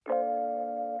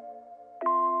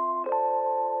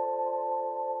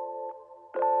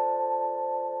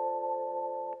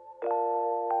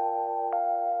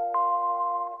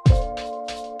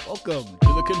Welcome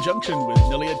to The Conjunction with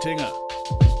Nelly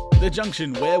Atinga. The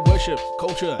junction where worship,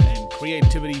 culture, and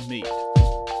creativity meet.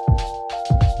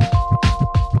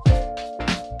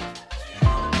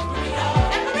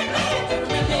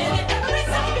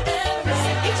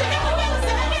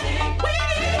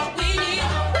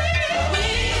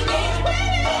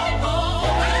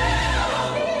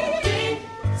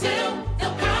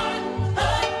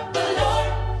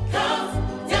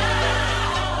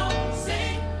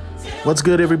 What's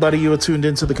good, everybody? You are tuned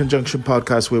into the Conjunction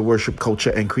podcast where worship, culture,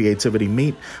 and creativity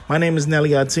meet. My name is Nelly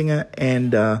Atinga,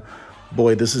 and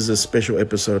boy, this is a special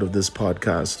episode of this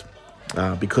podcast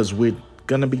because we're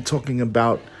going to be talking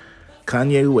about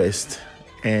Kanye West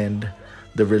and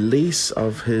the release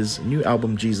of his new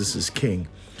album, Jesus is King.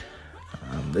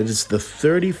 It is the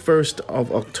 31st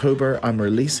of October. I'm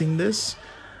releasing this.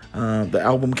 The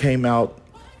album came out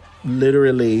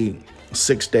literally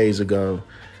 6 days ago.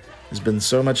 There's been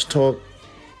so much talk,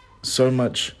 so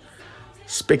much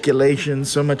speculation,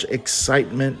 so much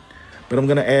excitement, but I'm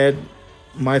going to add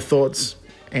my thoughts,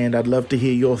 and I'd love to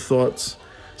hear your thoughts.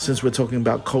 Since we're talking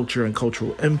about culture and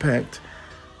cultural impact,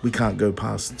 we can't go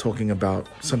past talking about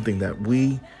something that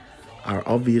we are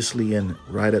obviously in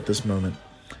right at this moment,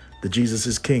 the Jesus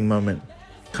is King moment.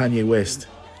 Kanye West,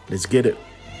 let's get it.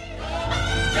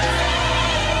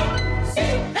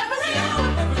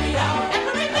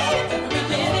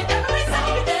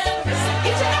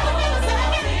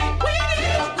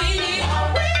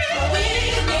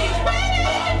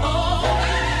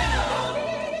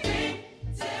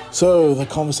 So the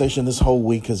conversation this whole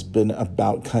week has been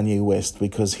about Kanye West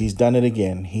because he's done it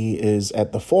again. He is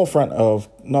at the forefront of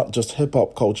not just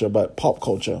hip-hop culture, but pop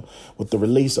culture with the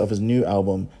release of his new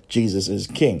album, Jesus is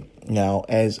King. Now,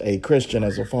 as a Christian,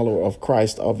 as a follower of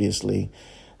Christ, obviously,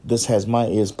 this has my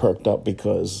ears perked up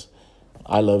because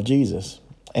I love Jesus.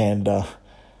 And I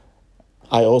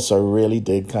also really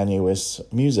dig Kanye West's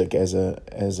music as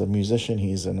a musician.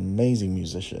 He's an amazing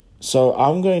musician. So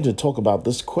I'm going to talk about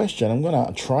this question. I'm going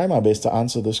to try my best to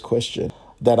answer this question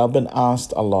that I've been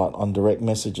asked a lot on direct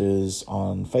messages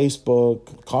on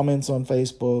Facebook, comments on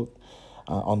Facebook,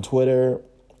 on Twitter,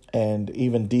 and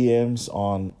even DMs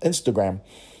on Instagram,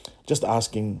 just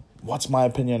asking, what's my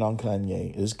opinion on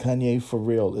Kanye? Is Kanye for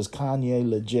real? Is Kanye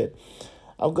legit?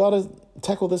 I've got to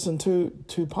tackle this in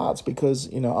two parts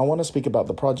because, I want to speak about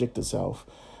the project itself,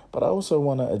 but I also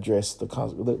want to address the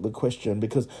question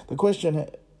because the question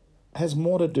has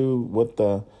more to do with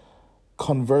the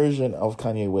conversion of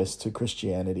Kanye West to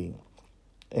Christianity.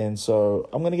 And so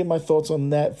I'm going to give my thoughts on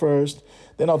that first.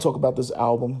 Then I'll talk about this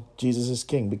album, Jesus is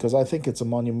King, because I think it's a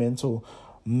monumental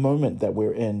moment that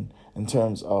we're in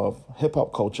terms of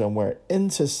hip-hop culture, and where it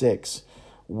intersects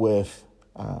with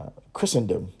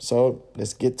Christendom. So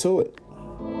let's get to it.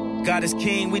 God is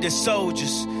king, we the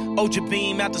soldiers. Ultra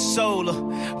beam out the solar.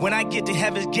 When I get to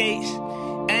heaven's gates,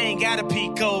 I ain't gotta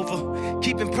peek over.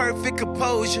 Keeping perfect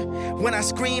composure. When I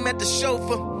scream at the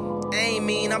chauffeur, I ain't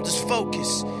mean, I'm just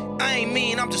focused. I ain't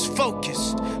mean, I'm just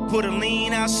focused. Put a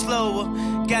lean out slower.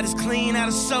 Got us clean out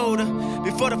of soda.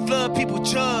 Before the flood, people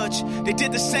judge. They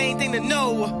did the same thing to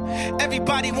Noah.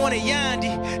 Everybody wanted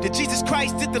Yandi. That Jesus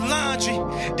Christ did the laundry.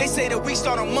 They say the weak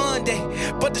start on Monday,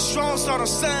 but the strong start on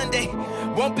Sunday.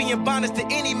 Won't be in bondage to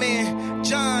any man.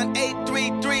 John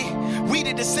 8:33. We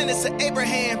the descendants of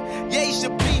Abraham. Ye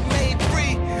shall be made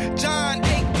free. John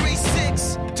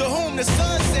 8:36. To whom the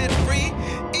Son set free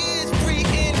is free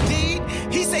indeed.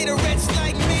 He say the wretch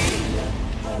like me.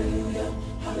 Hallelujah,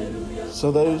 hallelujah.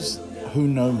 So those who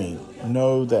know me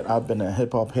know that I've been a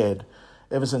hip-hop head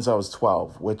ever since I was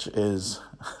 12, which is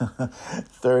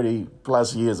 30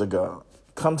 plus years ago.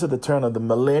 Come to the turn of the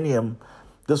millennium,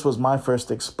 this was my first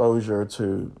exposure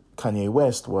to Kanye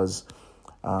West, was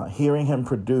hearing him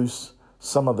produce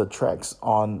some of the tracks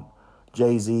on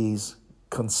Jay-Z's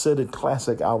considered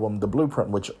classic album, The Blueprint,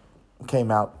 which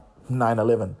came out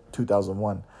 9/11,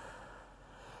 2001.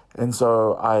 And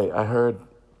so I heard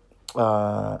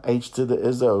H to the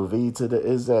Izzo, V to the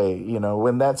Izzy,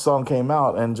 when that song came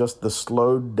out, and just the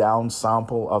slowed down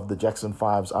sample of the Jackson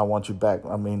 5's I Want You Back,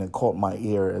 it caught my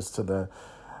ear as to the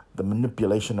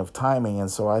manipulation of timing. And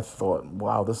so I thought,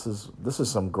 wow, this is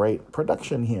some great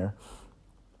production here.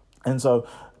 And so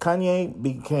Kanye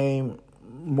became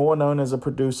more known as a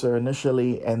producer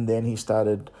initially, and then he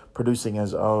started producing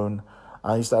his own.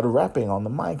 He started rapping on the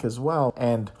mic as well.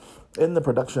 And in the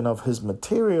production of his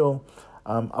material,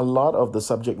 a lot of the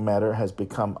subject matter has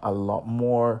become a lot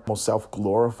more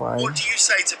self-glorifying. What do you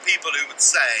say to people who would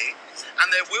say,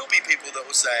 and there will be people that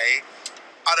will say,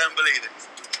 I don't believe it.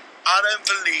 I don't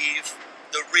believe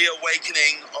the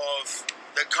reawakening of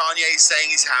that Kanye is saying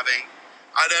he's having.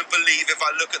 I don't believe, if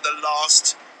I look at the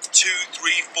last last 2,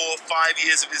 3, 4, 5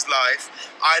 years of his life,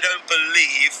 I don't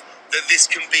believe that this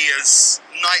can be as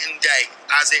night and day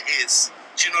as it is.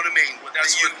 Do you know what I mean? That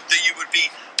you would be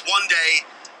one day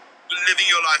living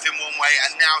your life in one way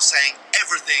and now saying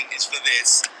everything is for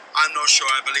this. I'm not sure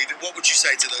I believe it. What would you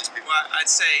say to those people? Well, I'd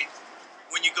say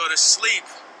when you go to sleep,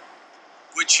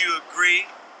 would you agree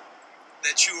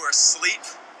that you are asleep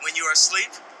when you are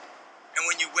asleep? And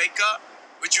when you wake up,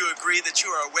 would you agree that you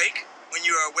are awake when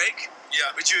you are awake?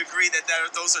 Yeah. Would you agree that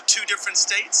those are two different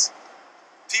states?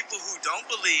 People who don't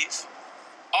believe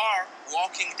are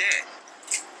walking dead.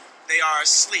 They are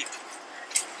asleep.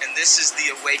 And this is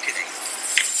the awakening.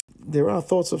 There are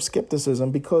thoughts of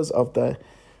skepticism because of the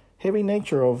heavy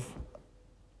nature of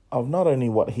not only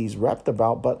what he's rapped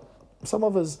about, but some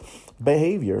of his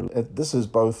behavior. This is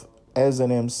both as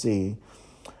an MC,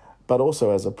 but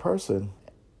also as a person.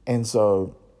 And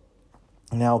so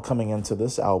now coming into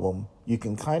this album, you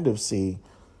can kind of see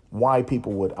why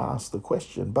people would ask the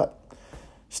question. But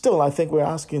still, I think we're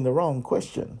asking the wrong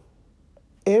question.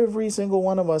 Every single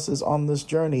one of us is on this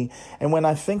journey. And when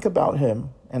I think about him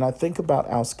and I think about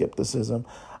our skepticism,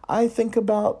 I think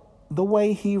about the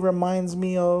way he reminds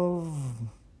me of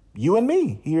you and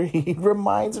me. He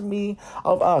reminds me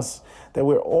of us, that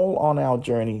we're all on our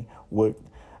journey with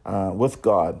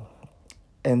God.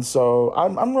 And so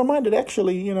I'm reminded,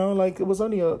 actually, like it was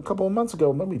only a couple of months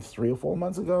ago, maybe 3 or 4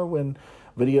 months ago, when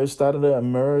videos started to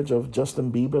emerge of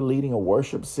Justin Bieber leading a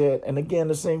worship set. And again,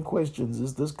 the same questions.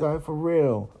 Is this guy for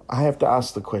real? I have to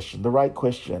ask the question. The right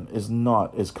question is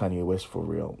not, is Kanye West for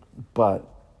real? But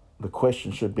the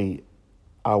question should be,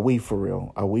 are we for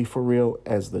real? Are we for real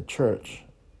as the church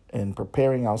in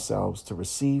preparing ourselves to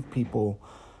receive people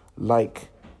like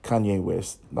Kanye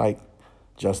West, like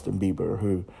Justin Bieber,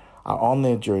 who are on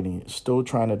their journey, still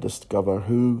trying to discover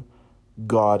who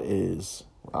God is?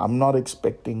 I'm not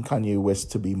expecting Kanye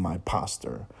West to be my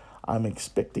pastor. I'm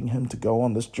expecting him to go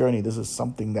on this journey. This is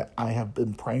something that I have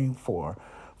been praying for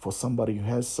somebody who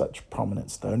has such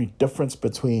prominence. The only difference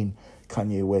between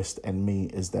Kanye West and me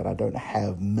is that I don't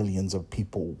have millions of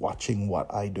people watching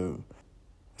what I do.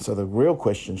 So the real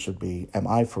question should be, am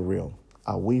I for real?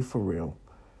 Are we for real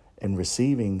in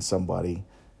receiving somebody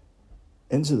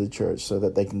into the church so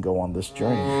that they can go on this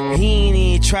journey? He ain't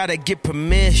even try to get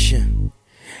permission.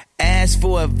 Asked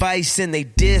for advice and they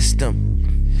dissed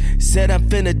him. Said I'm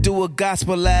finna do a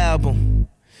gospel album.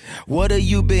 What have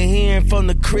you been hearing from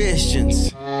the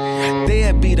Christians?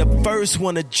 They'll be the first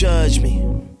one to judge me.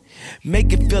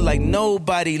 Make it feel like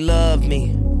nobody loved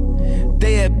me.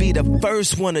 They'll be the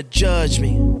first one to judge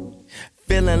me.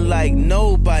 Feeling like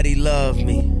nobody loved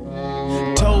me.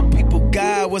 Told people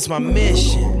God was my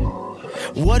mission.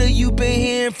 What have you been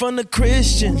hearing from the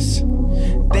Christians?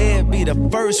 They'll be the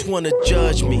first one to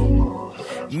judge me.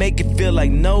 Make it feel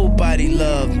like nobody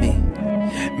loved me.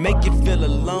 Make you feel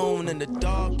alone in the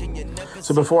dark and you never.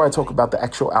 So before I talk about the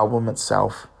actual album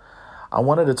itself, I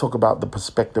wanted to talk about the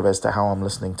perspective as to how I'm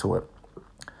listening to it.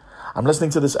 I'm listening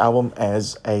to this album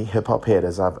as a hip-hop head,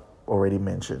 as I've already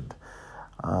mentioned.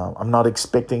 I'm not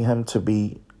expecting him to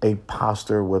be a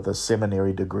pastor with a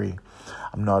seminary degree.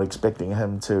 I'm not expecting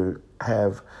him to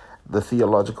have the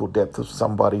theological depth of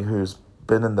somebody who's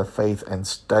been in the faith and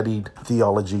studied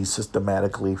theology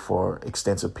systematically for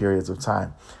extensive periods of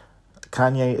time.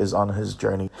 Kanye is on his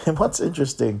journey. And what's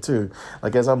interesting too,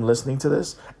 like as I'm listening to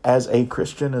this, as a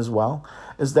Christian as well,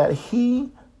 is that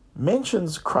he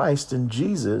mentions Christ and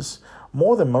Jesus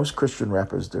more than most Christian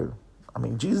rappers do. I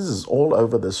mean, Jesus is all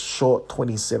over this short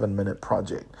 27-minute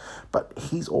project, but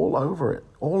he's all over it,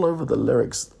 all over the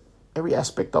lyrics. Every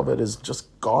aspect of it is just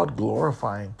God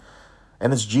glorifying,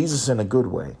 and it's Jesus in a good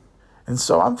way. And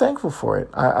so I'm thankful for it.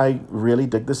 I really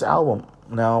dig this album.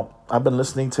 Now, I've been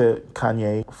listening to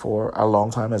Kanye for a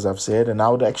long time, as I've said, and I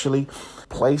would actually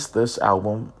place this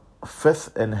album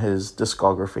 5th in his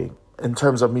discography. In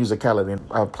terms of musicality,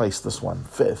 I'll place this one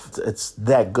 5th. It's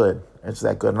that good. It's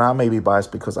that good. And I may be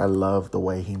biased because I love the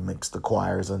way he mixed the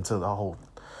choirs into the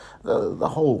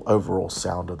whole overall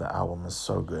sound of the album is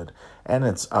so good. And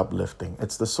it's uplifting.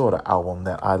 It's the sort of album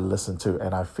that I listen to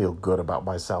and I feel good about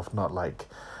myself, not like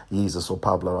Jesus or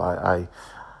Pablo.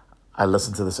 I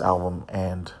listen to this album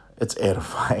and it's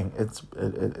edifying.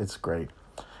 It's great.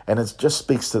 And it just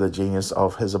speaks to the genius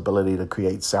of his ability to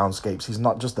create soundscapes. He's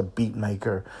not just a beat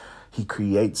maker. He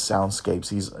creates soundscapes.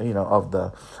 He's, of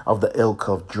the ilk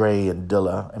of Dre and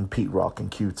Dilla and Pete Rock and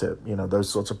Q-Tip, those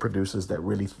sorts of producers that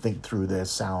really think through their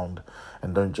sound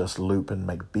and don't just loop and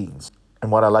make beats. And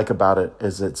what I like about it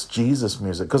is it's Jesus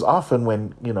music. Because often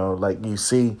when, you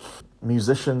see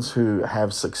musicians who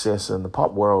have success in the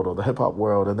pop world or the hip hop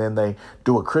world, and then they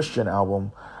do a Christian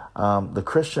album, The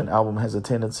Christian album has a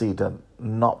tendency to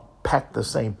not pack the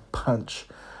same punch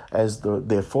as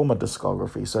their former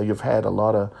discography. So you've had a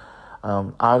lot of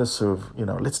artists who've,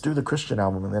 let's do the Christian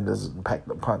album, and then doesn't pack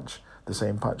the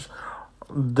same punch.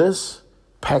 This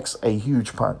packs a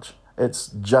huge punch. It's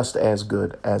just as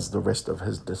good as the rest of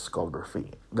his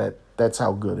discography. That's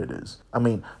how good it is. I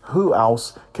mean, who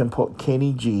else can put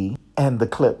Kenny G and the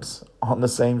Clips on the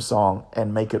same song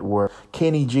and make it work?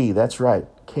 Kenny G, that's right.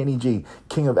 Kenny G,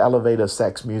 king of elevator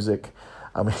sax music.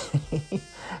 I mean,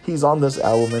 he's on this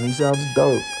album and he sounds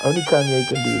dope. Only Kanye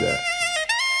can do that.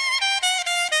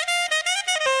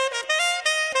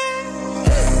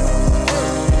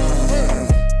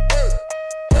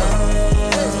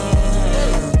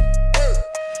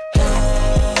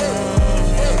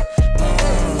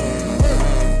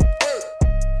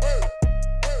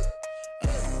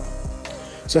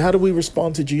 So how do we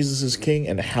respond to Jesus as King,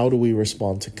 and how do we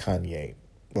respond to Kanye?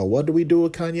 Well, what do we do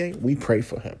with Kanye? We pray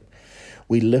for him.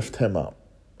 We lift him up.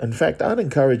 In fact, I'd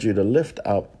encourage you to lift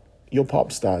up your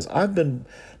pop stars. I've been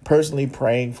personally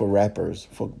praying for rappers,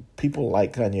 for people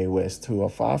like Kanye West who are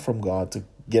far from God, to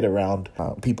get around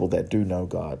people that do know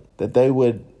God, that they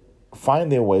would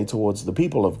find their way towards the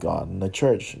people of God and the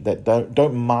church, that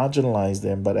don't marginalize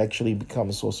them, but actually become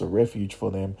a source of refuge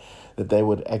for them, that they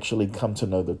would actually come to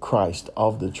know the Christ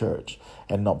of the church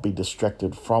and not be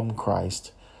distracted from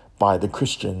Christ by the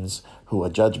Christians who are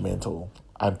judgmental.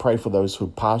 I pray for those who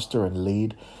pastor and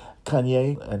lead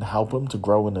Kanye and help him to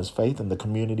grow in his faith and the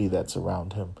community that's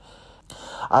around him.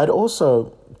 I'd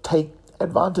also take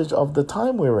advantage of the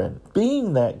time we're in,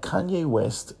 being that Kanye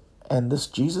West and this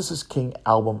Jesus is King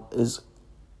album is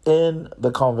in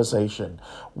the conversation.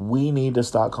 We need to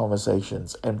start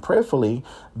conversations. And prayerfully,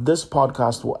 this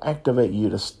podcast will activate you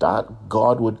to start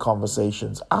Godward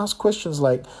conversations. Ask questions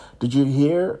like, did you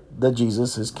hear the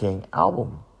Jesus is King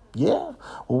album? Yeah.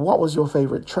 Well, what was your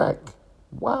favorite track?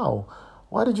 Wow.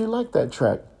 Why did you like that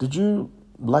track? Did you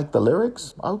like the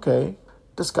lyrics? Okay.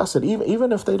 Discuss it.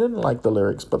 Even if they didn't like the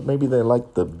lyrics, but maybe they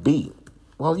liked the beat.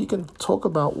 Well, you can talk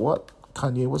about what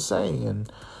Kanye was saying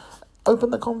and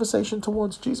open the conversation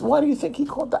towards Jesus. Why do you think he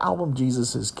called the album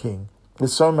Jesus is King?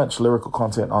 There's so much lyrical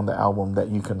content on the album that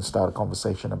you can start a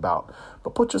conversation about.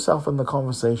 But put yourself in the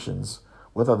conversations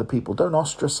with other people. Don't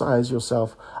ostracize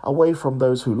yourself away from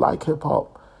those who like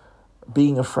hip-hop,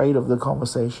 being afraid of the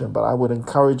conversation. But I would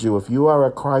encourage you, if you are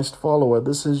a Christ follower,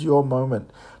 this is your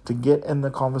moment to get in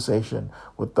the conversation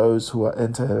with those who are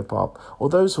into hip-hop or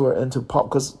those who are into pop,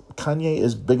 because Kanye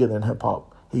is bigger than hip-hop.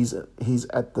 He's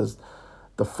at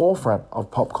the forefront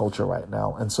of pop culture right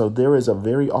now. And so there is a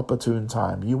very opportune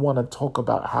time. You want to talk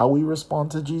about how we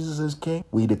respond to Jesus as King?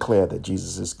 We declare that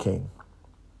Jesus is King.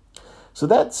 So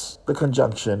that's the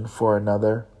conjunction for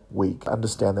another week.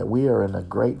 Understand that we are in a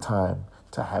great time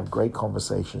to have great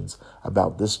conversations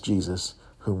about this Jesus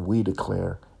whom we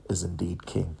declare is indeed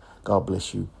King. God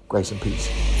bless you. Grace and peace.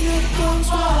 Here comes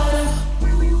water,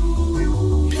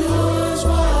 pure as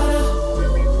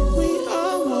water. We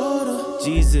are water.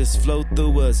 Jesus, flow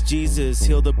through us. Jesus,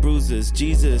 heal the bruises.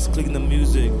 Jesus, clean the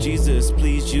music. Jesus,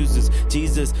 please use us.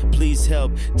 Jesus, please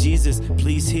help. Jesus,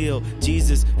 please heal.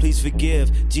 Jesus, please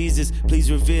forgive. Jesus,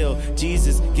 please reveal.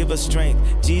 Jesus, give us strength.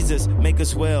 Jesus, make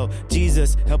us well.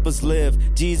 Jesus, help us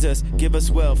live. Jesus, give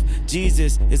us wealth.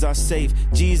 Jesus is our safe.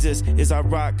 Jesus is our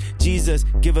rock. Jesus,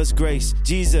 give us grace.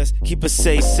 Jesus, keep us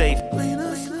safe.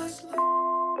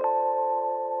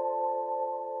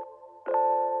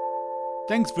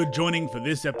 Thanks for joining for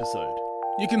this episode.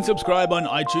 You can subscribe on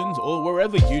iTunes or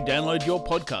wherever you download your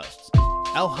podcasts.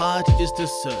 Our heart is to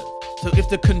serve. So if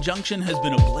the conjunction has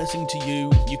been a blessing to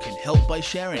you, you can help by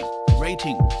sharing,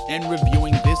 rating, and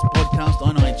reviewing this podcast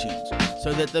on iTunes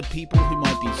so that the people who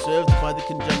might be served by the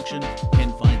conjunction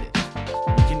can find it.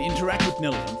 You can interact with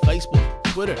Nelly on Facebook,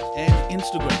 Twitter, and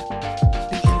Instagram.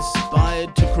 Be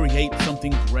inspired to create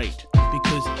something great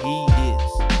because he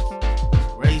is.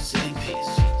 Grace and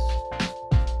peace.